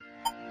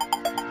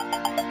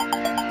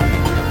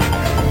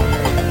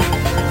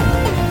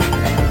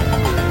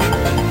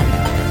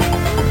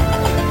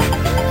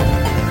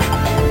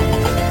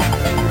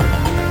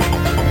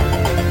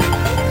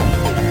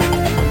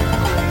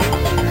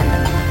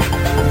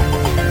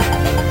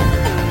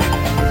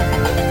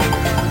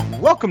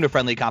Welcome to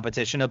Friendly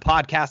Competition, a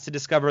podcast to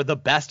discover the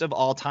best of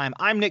all time.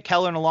 I'm Nick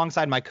Keller, and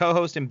alongside my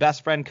co-host and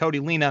best friend Cody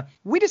Lena,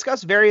 we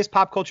discuss various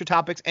pop culture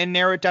topics and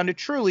narrow it down to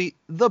truly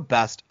the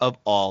best of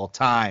all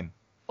time.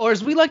 Or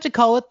as we like to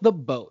call it, the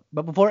boat.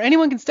 But before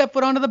anyone can step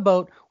foot onto the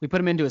boat, we put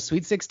them into a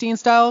Sweet 16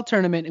 style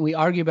tournament and we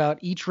argue about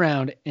each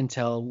round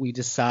until we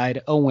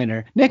decide a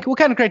winner. Nick, what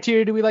kind of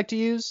criteria do we like to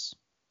use?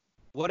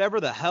 Whatever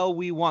the hell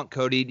we want,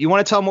 Cody. Do you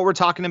want to tell them what we're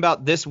talking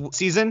about this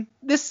season?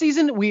 This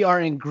season, we are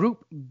in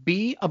Group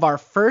B of our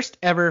first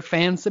ever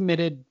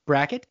fan-submitted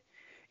bracket.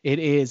 It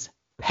is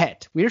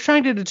pet. We are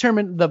trying to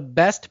determine the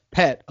best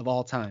pet of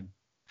all time.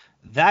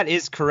 That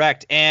is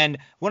correct. And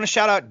I want to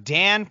shout out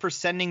Dan for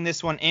sending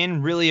this one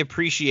in. Really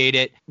appreciate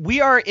it.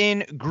 We are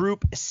in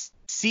Group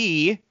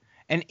C,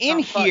 and in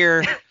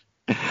here,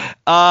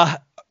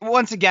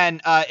 once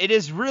again, it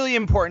is really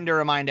important to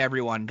remind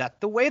everyone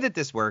that the way that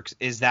this works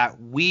is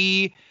that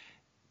we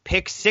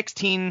pick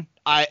 16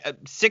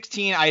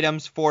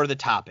 items for the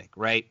topic,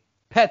 right?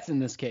 Pets in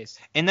this case.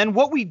 And then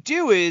what we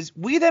do is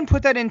we then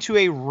put that into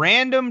a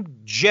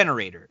random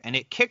generator, and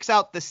it kicks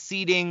out the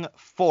seeding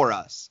for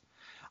us.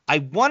 We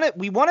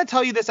want to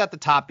tell you this at the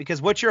top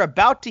because what you're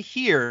about to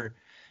hear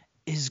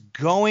is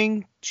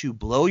going to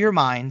blow your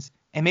minds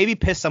and maybe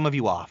piss some of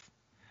you off.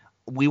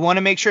 We want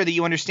to make sure that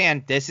you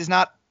understand this is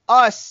not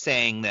us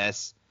saying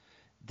this.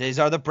 These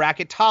are the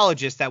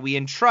bracketologists that we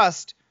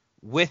entrust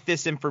with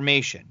this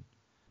information.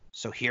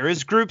 So here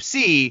is Group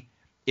C.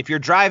 If you're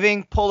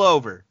driving, pull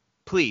over.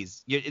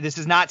 Please. This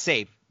is not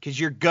safe because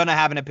you're going to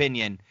have an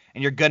opinion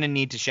and you're going to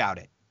need to shout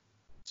it.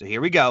 So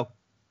here we go.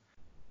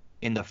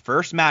 In the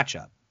first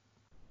matchup,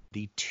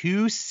 the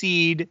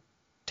 2-seed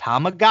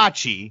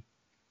Tamagotchi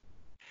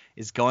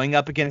is going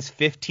up against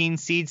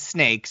 15-seed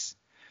Snakes.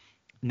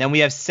 And then we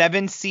have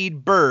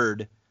 7-seed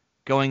Bird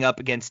going up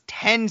against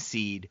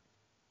 10-seed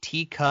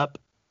Teacup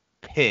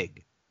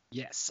Pig.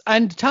 Yes.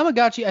 And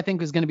Tamagotchi, I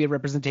think, is going to be a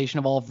representation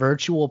of all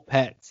virtual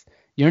pets.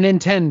 Your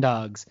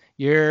Nintendogs,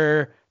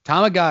 your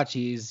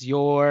Tamagotchis,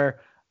 your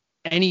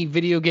any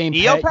video game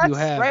Neopets, pet you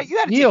have. Right? You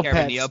had to take care of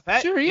a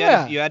Neopet. Sure,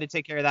 yeah. You had to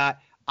take care of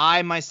that.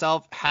 I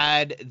myself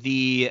had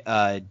the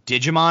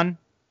Digimon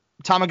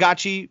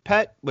Tamagotchi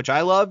pet, which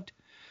I loved.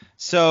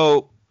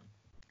 So,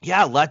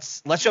 yeah,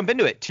 let's jump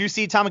into it.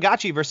 2-seed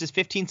Tamagotchi versus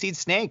 15-seed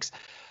Snakes.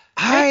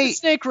 The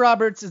Snake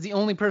Roberts is the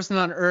only person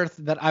on Earth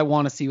that I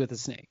want to see with a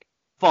snake.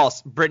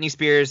 False. Britney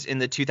Spears in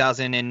the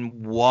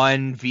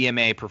 2001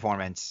 VMA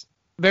performance.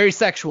 Very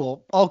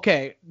sexual.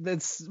 Okay,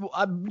 that's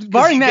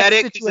barring that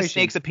situation. The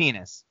snake's a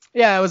penis.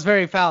 Yeah, it was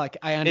very phallic.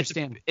 I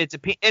understand. It's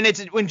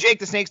when Jake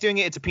the Snake's doing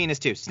it, it's a penis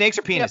too. Snakes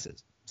are penises. Yep.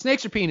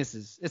 Snakes are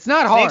penises. It's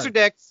not hard. Snakes are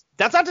dicks.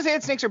 That's not to say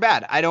that snakes are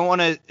bad. I don't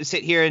want to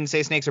sit here and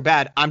say snakes are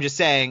bad. I'm just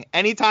saying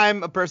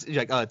anytime a person,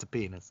 you're like, oh, it's a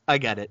penis. I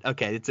get it.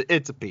 Okay,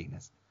 it's a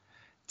penis.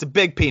 It's a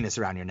big penis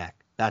around your neck.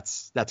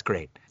 That's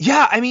great.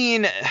 Yeah, I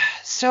mean,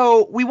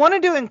 so I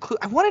wanted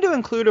to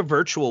include a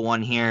virtual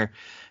one here.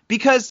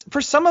 Because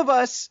for some of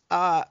us,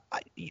 I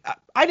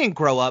didn't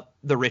grow up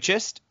the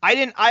richest.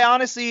 I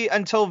honestly,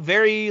 until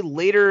very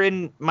later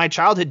in my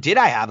childhood, did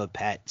I have a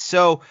pet.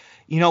 So,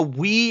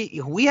 we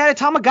had a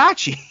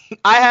Tamagotchi.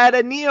 I had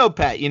a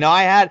Neopet.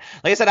 I had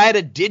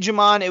a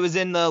Digimon. It was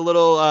in the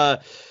little,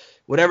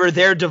 whatever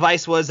their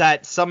device was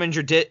that summoned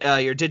your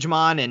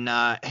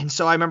Digimon. And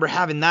so I remember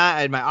having that.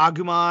 I had my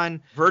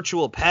Agumon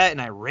virtual pet, and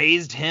I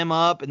raised him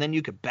up, and then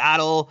you could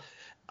battle.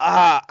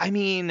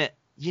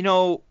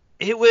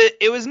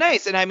 It was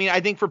nice. And I mean, I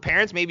think for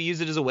parents, maybe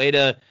use it as a way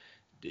to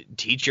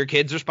teach your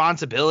kids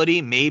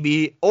responsibility,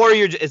 maybe, or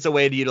it's a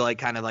way to you to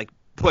kind of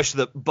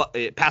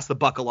pass the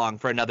buck along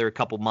for another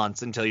couple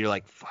months until you're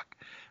like, fuck,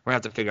 we're gonna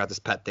have to figure out this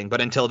pet thing.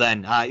 But until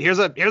then, here's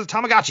a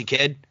Tamagotchi,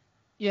 kid.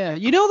 Yeah.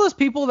 You know those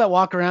people that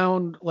walk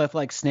around with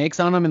snakes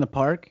on them in the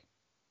park?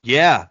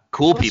 Yeah.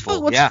 Cool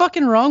people. What's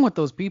fucking wrong with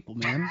those people,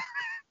 man?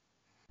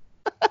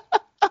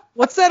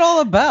 What's that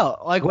all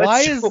about?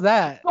 Why is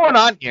that? What's going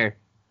on here?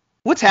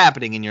 What's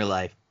happening in your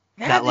life?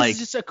 That is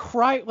just a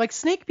cry.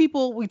 Snake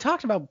people, we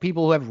talked about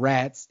people who have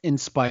rats and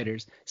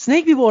spiders.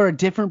 Snake people are a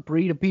different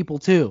breed of people,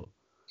 too.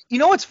 You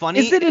know what's funny?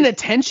 Is it an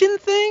attention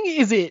thing?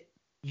 Is it?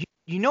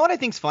 You know what I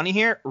think's funny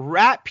here?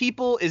 Rat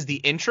people is the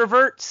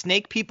introvert,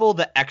 snake people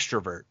the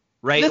extrovert,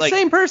 right? The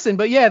same person,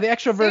 but yeah, the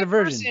extroverted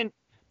version.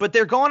 But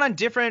they're going on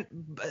different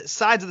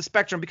sides of the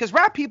spectrum because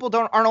rat people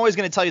aren't always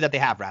going to tell you that they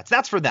have rats.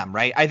 That's for them,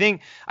 right? I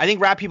think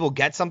rat people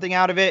get something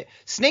out of it.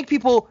 Snake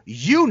people,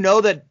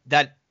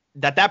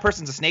 that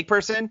person's a snake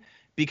person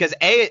because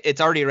A,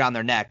 it's already around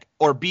their neck,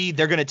 or B,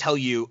 they're going to tell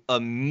you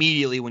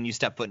immediately when you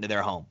step foot into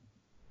their home.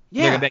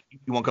 Yeah. They're going to bet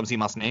you won't come see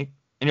my snake.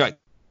 And you're like,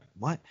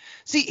 what?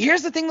 See,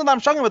 here's the thing that I'm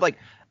struggling with.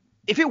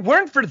 If it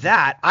weren't for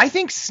that, I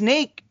think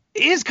snake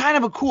is kind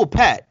of a cool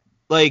pet.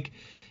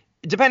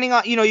 Depending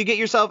on, you get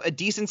yourself a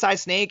decent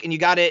sized snake and you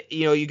got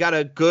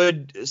a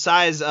good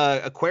size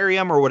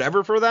aquarium or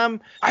whatever for them.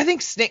 I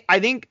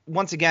think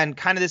once again,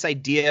 kind of this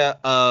idea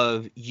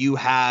of you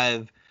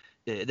have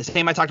the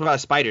same I talked about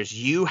as spiders.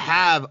 You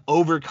have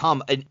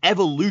overcome an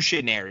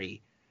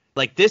evolutionary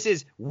Like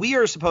we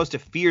are supposed to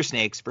fear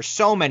snakes for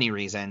so many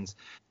reasons,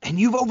 and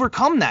you've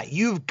overcome that.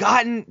 You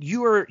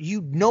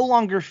no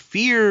longer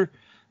fear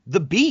the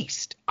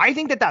beast. I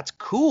think that that's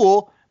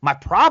cool. My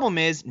problem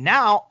is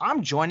now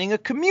I'm joining a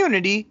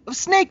community of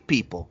snake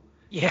people.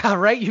 Yeah,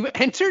 right. You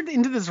entered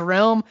into this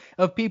realm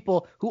of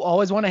people who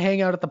always want to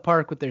hang out at the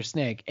park with their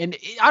snake, and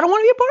I don't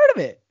want to be a part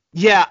of it.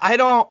 Yeah, I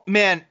don't,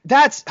 man.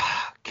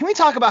 Can we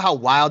talk about how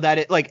wild that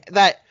is? Like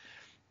that.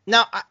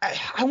 Now,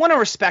 I want to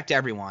respect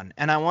everyone,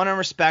 and I want to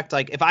respect,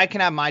 like, if I can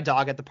have my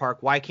dog at the park,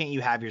 why can't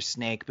you have your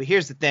snake? But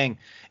here's the thing.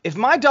 If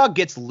my dog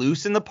gets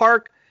loose in the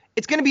park,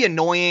 it's going to be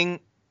annoying.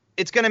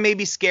 It's going to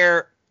maybe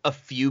scare a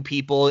few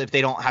people if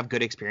they don't have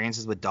good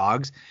experiences with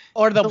dogs.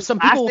 Or some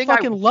people will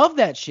fucking love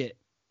that shit.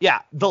 Yeah,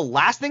 the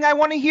last thing I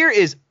want to hear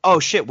is, oh,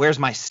 shit, where's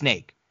my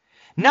snake?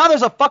 Now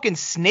there's a fucking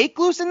snake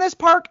loose in this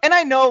park, and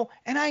I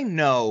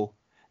know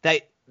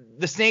that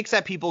the snakes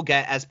that people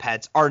get as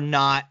pets are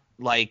not,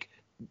 like,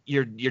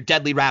 your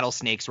deadly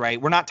rattlesnakes, right?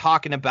 We're not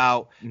talking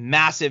about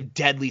massive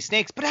deadly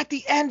snakes, but at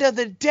the end of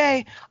the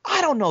day,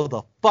 I don't know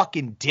the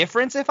fucking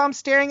difference if I'm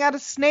staring at a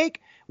snake,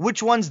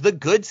 which one's the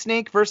good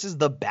snake versus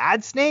the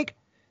bad snake.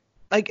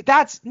 Like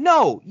that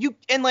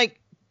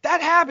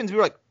happens.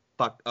 We're like,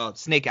 fuck,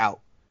 snake out.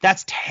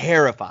 That's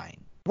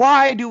terrifying.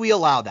 Why do we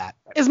allow that?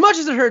 As much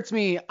as it hurts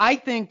me, I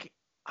think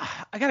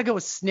I gotta go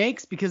with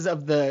snakes because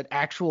of the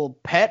actual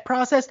pet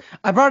process.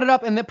 I brought it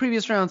up in the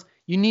previous rounds.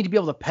 You need to be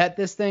able to pet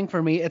this thing. For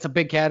me, it's a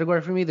big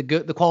category for me.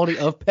 The quality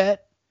of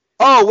pet.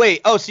 Oh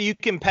wait, so you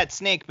can pet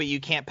snake, but you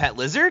can't pet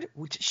lizard?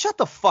 Shut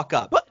the fuck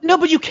up.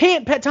 But you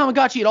can't pet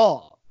Tamagotchi at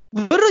all.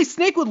 Literally,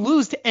 snake would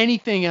lose to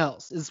anything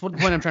else. Is what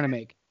point I'm trying to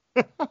make.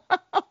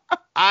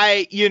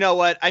 You know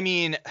what? I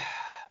mean,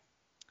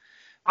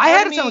 I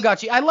had a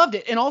Tamagotchi. I loved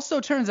it, and also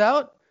turns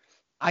out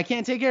I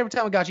can't take care of a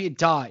Tamagotchi. It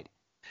died.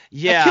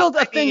 Yeah, I killed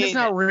a thing that's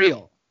not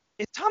real.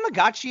 Is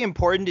Tamagotchi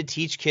important to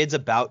teach kids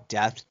about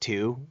death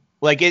too?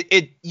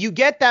 Like you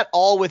get that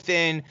all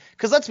within,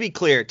 because let's be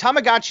clear,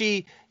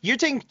 Tamagotchi, you're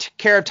taking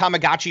care of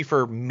Tamagotchi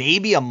for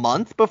maybe a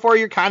month before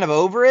you're kind of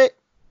over it,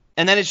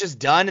 and then it's just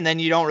done, and then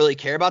you don't really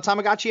care about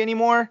Tamagotchi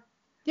anymore.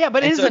 Yeah,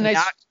 but it is a nice,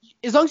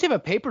 as long as you have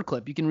a paper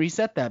clip, you can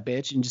reset that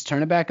bitch and just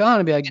turn it back on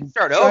and be like,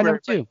 start over.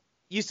 Too.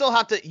 You still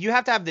have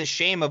to have the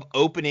shame of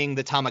opening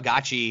the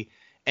Tamagotchi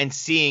and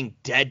seeing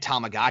dead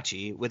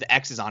Tamagotchi with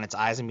X's on its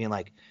eyes and being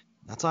like,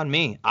 that's on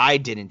me. I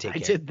didn't take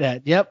care. I did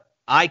that. Yep.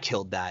 I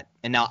killed that,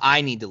 and now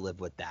I need to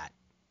live with that,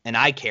 and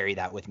I carry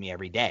that with me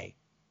every day.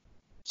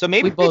 So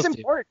maybe it's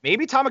important.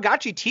 Maybe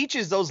Tamagotchi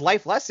teaches those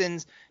life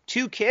lessons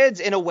to kids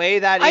in a way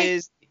that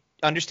is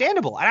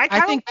understandable, and I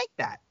kind of like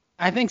that.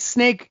 I think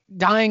snake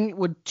dying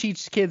would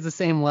teach kids the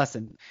same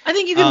lesson. I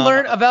think you can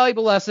learn a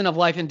valuable lesson of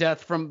life and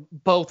death from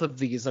both of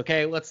these.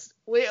 Okay, I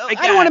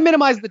don't want to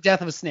minimize the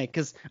death of a snake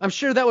because I'm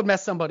sure that would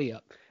mess somebody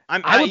up.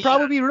 I would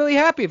probably be really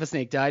happy if a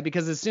snake died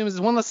because as soon as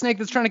it's one less snake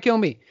that's trying to kill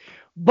me,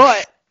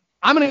 but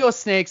I'm going to go with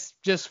snakes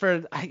just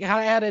for – I got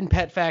to add in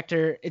pet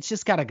factor. It's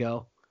just got to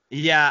go.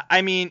 Yeah,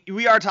 I mean,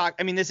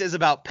 this is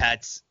about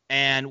pets.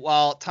 And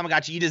while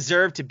Tamagotchi, you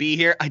deserve to be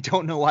here, I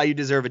don't know why you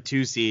deserve a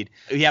 2 seed.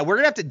 Yeah, we're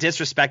going to have to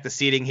disrespect the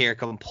seeding here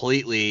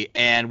completely.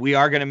 And we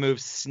are going to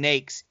move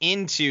snakes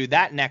into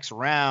that next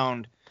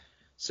round.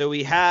 So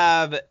we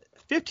have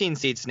 15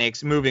 seed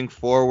snakes moving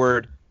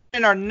forward.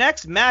 In our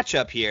next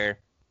matchup here,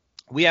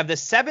 we have the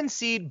 7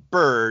 seed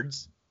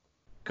birds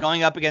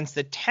going up against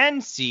the 10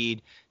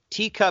 seed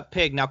Teacup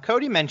Pig. Now,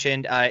 Cody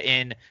mentioned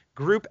in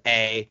Group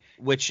A,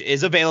 which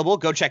is available.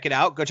 Go check it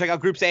out. Go check out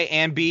Groups A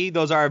and B.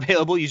 Those are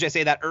available. Usually I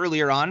say that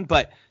earlier on,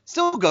 but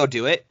still go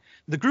do it.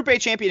 The Group A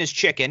champion is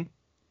Chicken,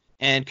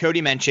 and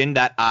Cody mentioned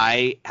that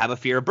I have a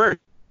fear of birds.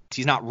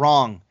 He's not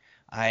wrong.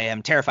 I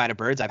am terrified of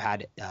birds. I've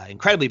had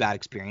incredibly bad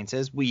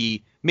experiences.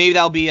 Maybe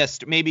that'll be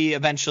maybe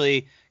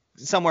eventually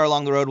somewhere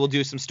along the road we'll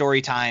do some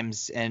story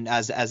times and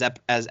as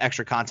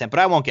extra content, but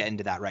I won't get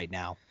into that right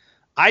now.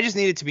 I just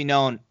need it to be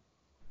known.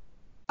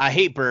 I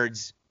hate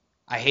birds.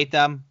 I hate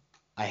them.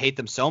 I hate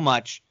them so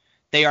much.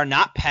 They are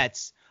not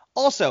pets.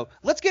 Also,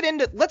 let's get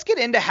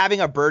into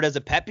having a bird as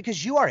a pet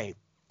because you are a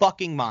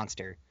fucking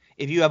monster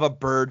if you have a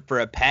bird for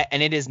a pet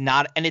and it is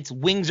not, and its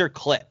wings are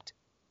clipped.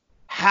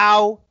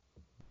 How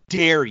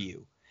dare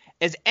you?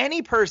 If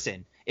any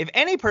person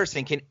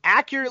can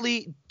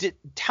accurately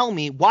tell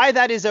me why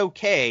that is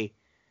okay,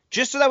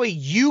 just so that way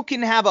you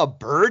can have a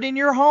bird in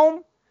your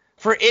home,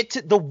 for it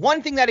to, the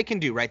one thing that it can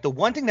do, right? The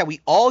one thing that we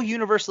all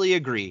universally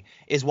agree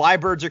is why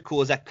birds are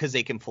cool is that because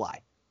they can fly.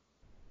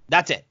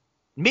 That's it.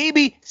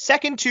 Maybe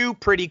second to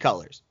pretty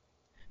colors.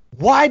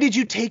 Why did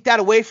you take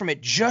that away from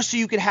it just so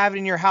you could have it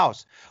in your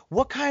house?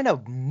 What kind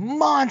of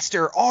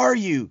monster are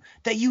you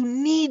that you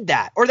need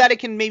that? Or that it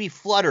can maybe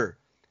flutter?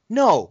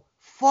 No,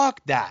 fuck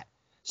that.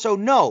 So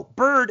no,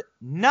 bird,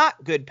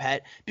 not good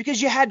pet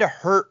because you had to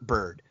hurt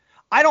bird.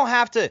 I don't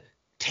have to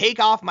take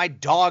off my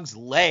dog's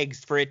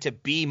legs for it to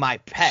be my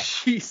pet.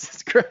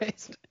 Jesus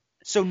Christ.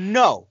 So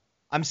no,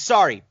 I'm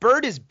sorry.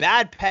 Bird is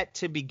bad pet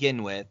to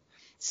begin with.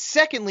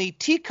 Secondly,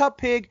 Teacup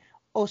Pig,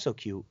 oh so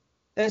cute.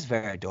 That is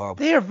very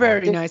adorable. They are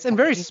very nice and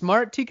very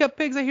smart. Teacup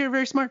Pigs, I hear, are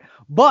very smart.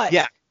 But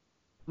yeah,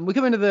 we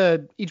come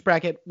into each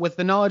bracket with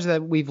the knowledge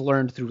that we've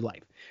learned through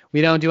life.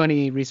 We don't do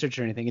any research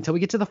or anything until we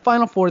get to the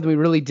final four. Then we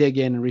really dig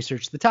in and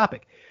research the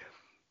topic.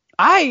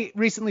 I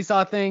recently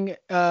saw a thing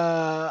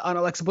on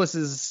Alexa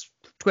Bliss's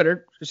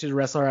Twitter. She's a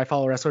wrestler. I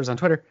follow wrestlers on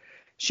Twitter.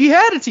 She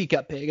had a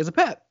teacup pig as a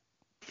pet.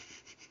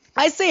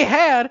 I say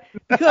had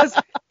because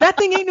that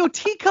thing ain't no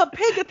teacup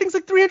pig. That thing's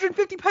like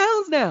 350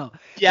 pounds now.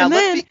 Yeah, and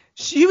then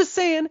she was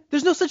saying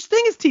there's no such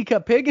thing as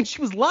teacup pig, and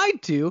she was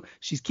lied to.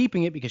 She's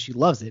keeping it because she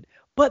loves it.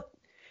 But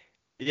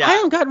I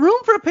don't got room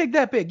for a pig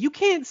that big. You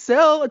can't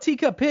sell a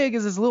teacup pig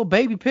as this little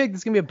baby pig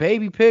that's going to be a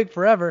baby pig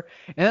forever.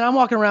 And then I'm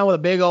walking around with a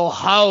big old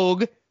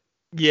hog.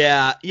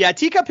 Yeah,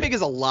 teacup pig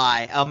is a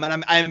lie.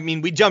 I mean,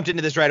 we jumped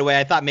into this right away.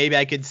 I thought maybe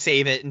I could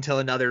save it until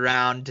another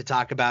round to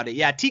talk about it.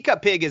 Yeah,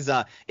 teacup pig is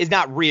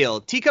not real.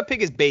 Teacup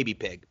pig is baby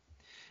pig,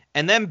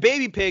 and then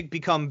baby pig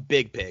become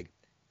big pig.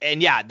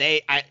 And yeah,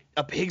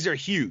 pigs are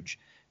huge.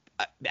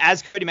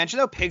 As Cody mentioned,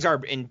 though, pigs are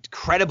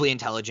incredibly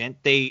intelligent.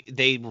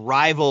 They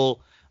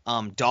rival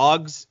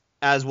dogs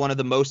as one of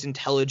the most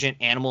intelligent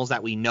animals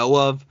that we know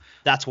of.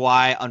 That's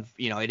why,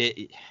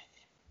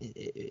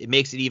 it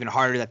makes it even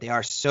harder that they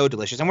are so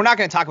delicious. And we're not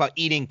going to talk about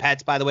eating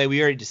pets, by the way. We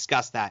already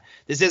discussed that.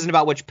 This isn't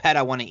about which pet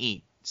I want to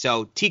eat.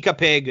 So teacup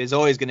pig is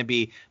always going to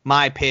be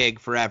my pig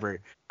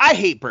forever. I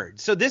hate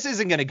birds, so this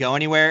isn't going to go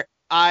anywhere.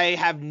 I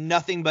have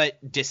nothing but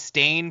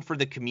disdain for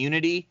the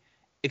community,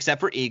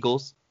 except for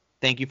eagles.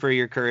 Thank you for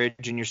your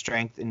courage and your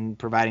strength in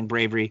providing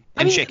bravery.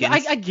 And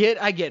chickens. I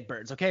get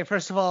birds. Okay,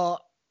 first of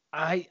all,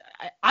 I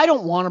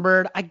don't want a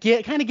bird. I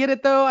kind of get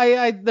it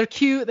though. They're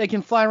cute. They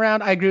can fly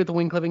around. I agree with the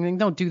wing clipping thing.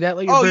 Don't do that.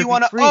 Let your bird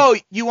be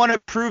free. You want to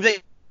prove that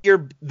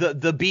you're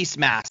the beast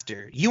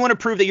master. You want to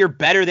prove that you're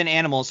better than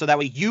animals, so that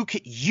way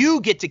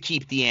you get to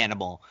keep the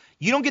animal.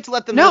 You don't get to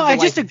let them. No, I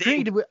just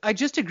agreed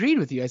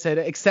with you. I said,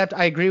 except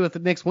I agree with the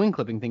Nick's wing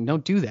clipping thing.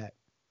 Don't do that.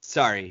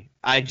 Sorry,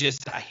 I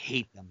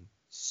hate them.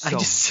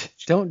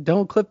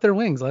 Don't clip their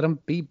wings. Let them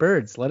be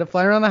birds. Let it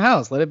fly around the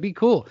house. Let it be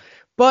cool.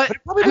 But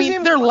I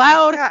mean, they're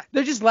loud. Yeah.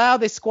 They're just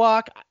loud. They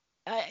squawk.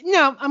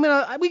 No,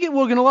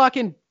 we're gonna lock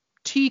in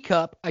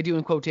teacup. I do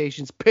in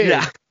quotations. Pig.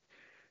 Yeah.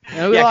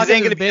 And we lock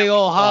in the big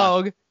old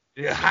hog.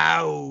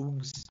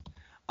 Hogs.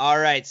 All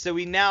right. So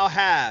we now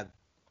have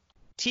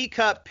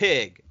teacup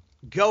pig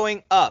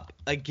going up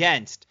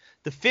against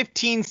the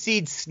 15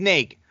 seed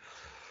snake.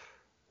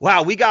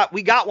 Wow, we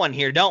got one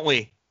here, don't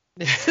we?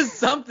 This is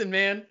something,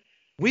 man.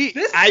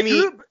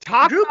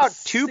 Talk about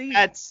two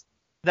pets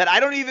that I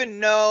don't even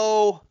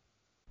know.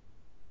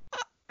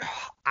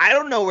 I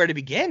don't know where to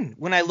begin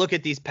when I look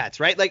at these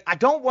pets, right? Like, I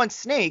don't want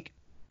snake,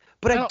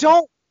 but I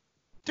don't.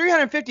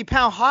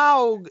 350-pound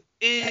hog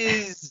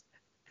is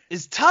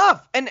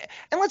tough. And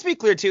let's be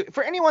clear too,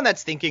 for anyone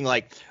that's thinking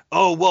like,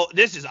 oh well,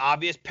 this is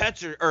obvious.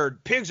 Pets or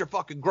pigs are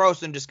fucking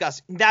gross and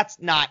disgusting.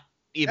 That's not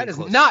even. That is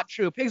close. Not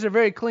true. Pigs are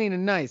very clean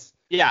and nice.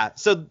 Yeah.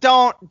 So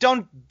don't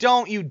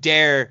you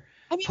dare.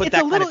 It's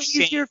a little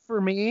easier for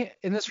me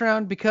in this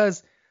round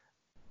because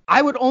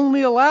I would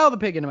only allow the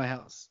pig into my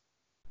house.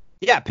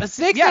 Yeah, a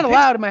snake's not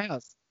allowed in my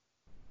house.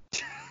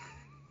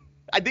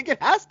 I think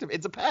it has to.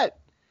 It's a pet.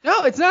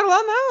 No, it's not allowed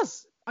in the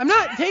house. I'm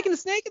not taking a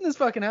snake in this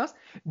fucking house.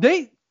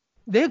 They'll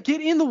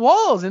get in the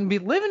walls and be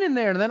living in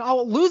there, and then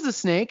I'll lose the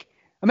snake.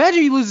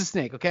 Imagine you lose a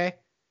snake, okay?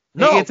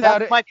 No,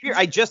 that's my fear.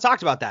 I just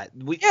talked about that.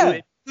 We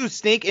lose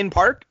snake in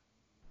park.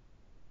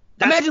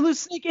 Imagine lose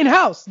snake in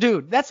house,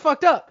 dude. That's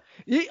fucked up.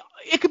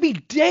 It could be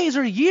days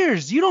or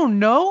years. You don't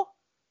know.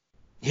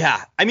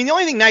 Yeah. I mean, the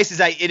only thing nice is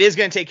that it is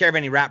going to take care of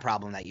any rat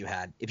problem that you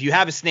had. If you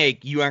have a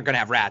snake, you aren't going to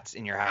have rats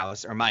in your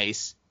house or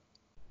mice.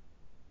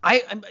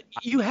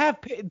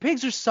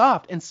 Pigs are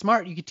soft and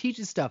smart. You could teach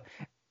it stuff.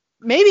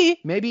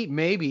 Maybe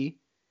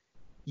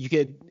you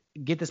could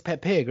get this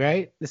pet pig,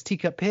 right? This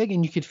teacup pig,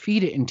 and you could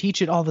feed it and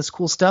teach it all this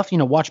cool stuff.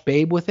 Watch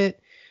Babe with it,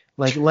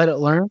 like let it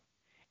learn.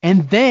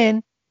 And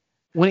then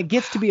when it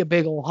gets to be a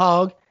big old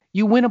hog,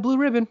 you win a blue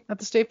ribbon at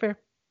the state fair.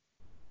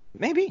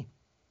 Maybe.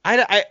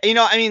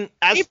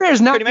 State fair is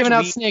not giving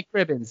out snake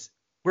ribbons.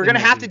 We're gonna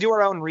have to do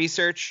our own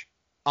research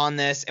on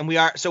this, and we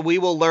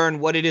will learn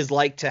what it is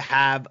like to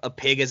have a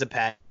pig as a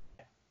pet,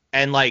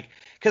 and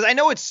because I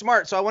know it's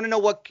smart, so I want to know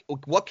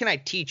what can I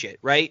teach it,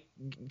 right?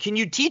 Can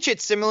you teach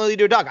it similarly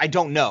to a dog? I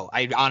don't know.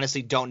 I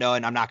honestly don't know,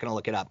 and I'm not gonna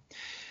look it up.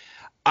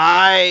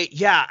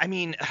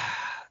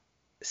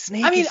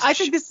 Snake. I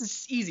think this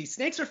is easy.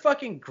 Snakes are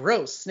fucking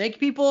gross. Snake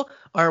people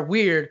are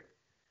weird.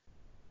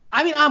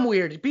 I'm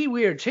weird. Be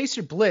weird. Chase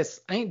your bliss.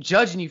 I ain't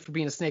judging you for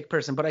being a snake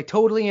person, but I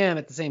totally am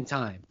at the same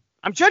time.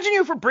 I'm judging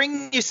you for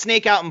bringing your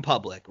snake out in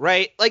public,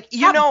 right?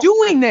 Stop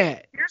doing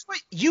that. Here's what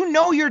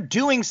you're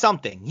doing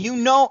something.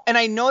 And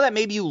I know that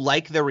maybe you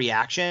like the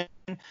reaction,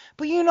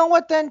 but you know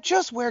what? Then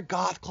just wear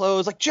goth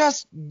clothes.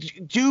 just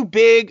do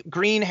big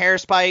green hair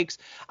spikes.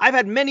 I've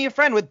had many a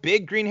friend with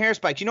big green hair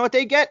spikes. You know what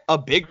they get? A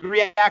big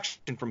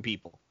reaction from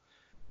people.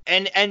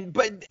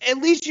 But at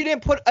least you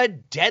didn't put a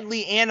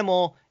deadly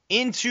animal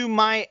into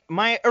my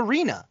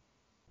arena.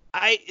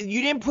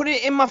 You didn't put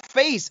it in my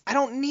face. I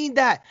don't need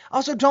that. I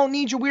also don't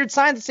need your weird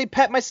signs that say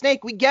pet my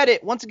snake. We get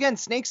it. Once again,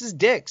 snakes is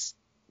dicks.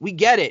 We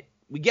get it.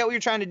 We get what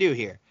you're trying to do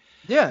here.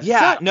 Yeah,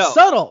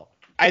 subtle.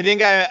 I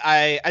think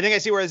I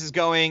see where this is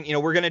going. You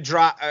know, we're gonna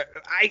draw.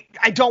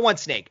 I don't want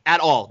snake at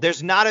all.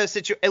 There's not a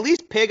situation. At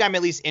least pig, I'm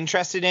at least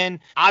interested in.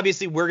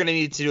 Obviously, we're gonna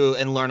need to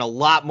and learn a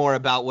lot more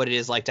about what it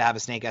is like to have a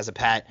snake as a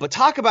pet. But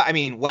talk about, I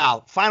mean,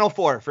 wow, Final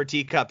Four for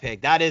teacup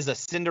pig. That is a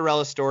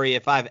Cinderella story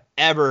if I've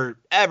ever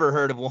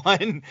heard of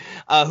one.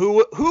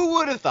 Who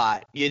would have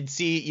thought you'd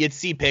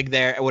see pig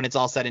there when it's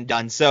all said and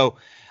done? So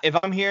if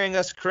I'm hearing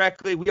us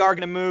correctly, we are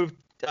gonna move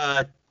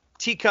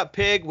teacup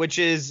pig, which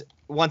is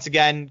once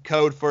again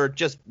code for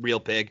just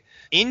real pig,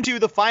 into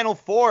the Final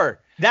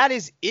Four. That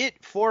is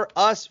it for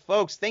us,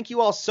 folks. Thank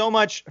you all so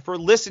much for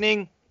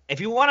listening. If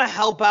you want to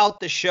help out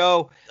the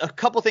show, a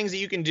couple things that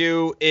you can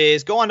do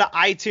is go onto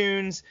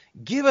iTunes,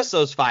 give us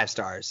those 5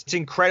 stars. It's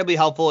incredibly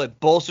helpful.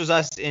 It bolsters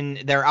us in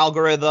their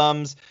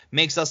algorithms,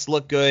 makes us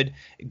look good.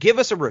 Give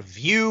us a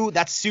review.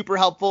 That's super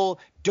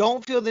helpful.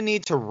 Don't feel the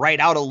need to write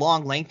out a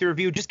long, lengthy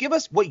review. Just give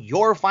us what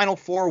your Final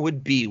Four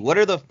would be. What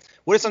are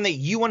something that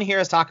you want to hear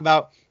us talk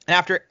about? And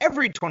after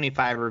every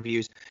 25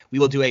 reviews, we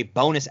will do a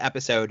bonus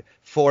episode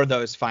for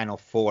those Final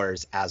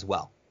Fours as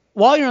well.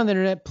 While you're on the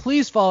internet,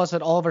 please follow us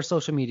at all of our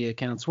social media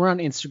accounts. We're on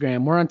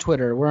Instagram, we're on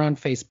Twitter, we're on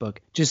Facebook.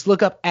 Just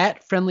look up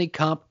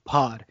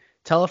 @FriendlyCompPod.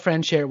 Tell a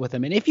friend, share it with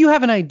them. And if you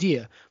have an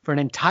idea for an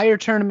entire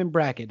tournament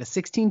bracket, a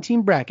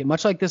 16-team bracket,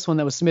 much like this one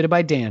that was submitted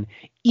by Dan,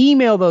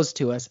 email those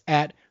to us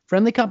at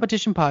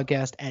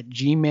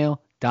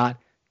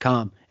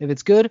friendlycompetitionpodcast@gmail.com. If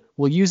it's good,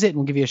 we'll use it and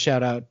we'll give you a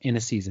shout out in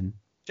a season.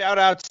 Shout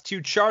outs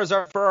to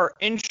Charizard for our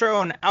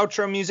intro and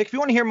outro music. If you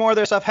want to hear more of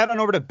their stuff, head on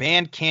over to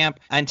Bandcamp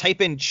and type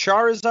in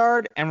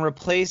Charizard and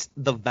replace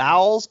the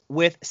vowels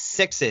with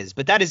 6s.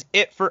 But that is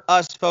it for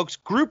us, folks.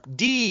 Group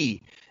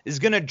D is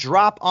going to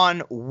drop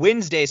on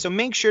Wednesday, so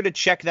make sure to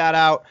check that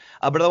out.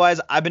 But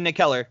otherwise, I've been Nick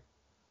Keller.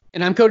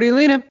 And I'm Cody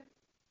Lena.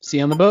 See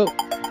you on the boat.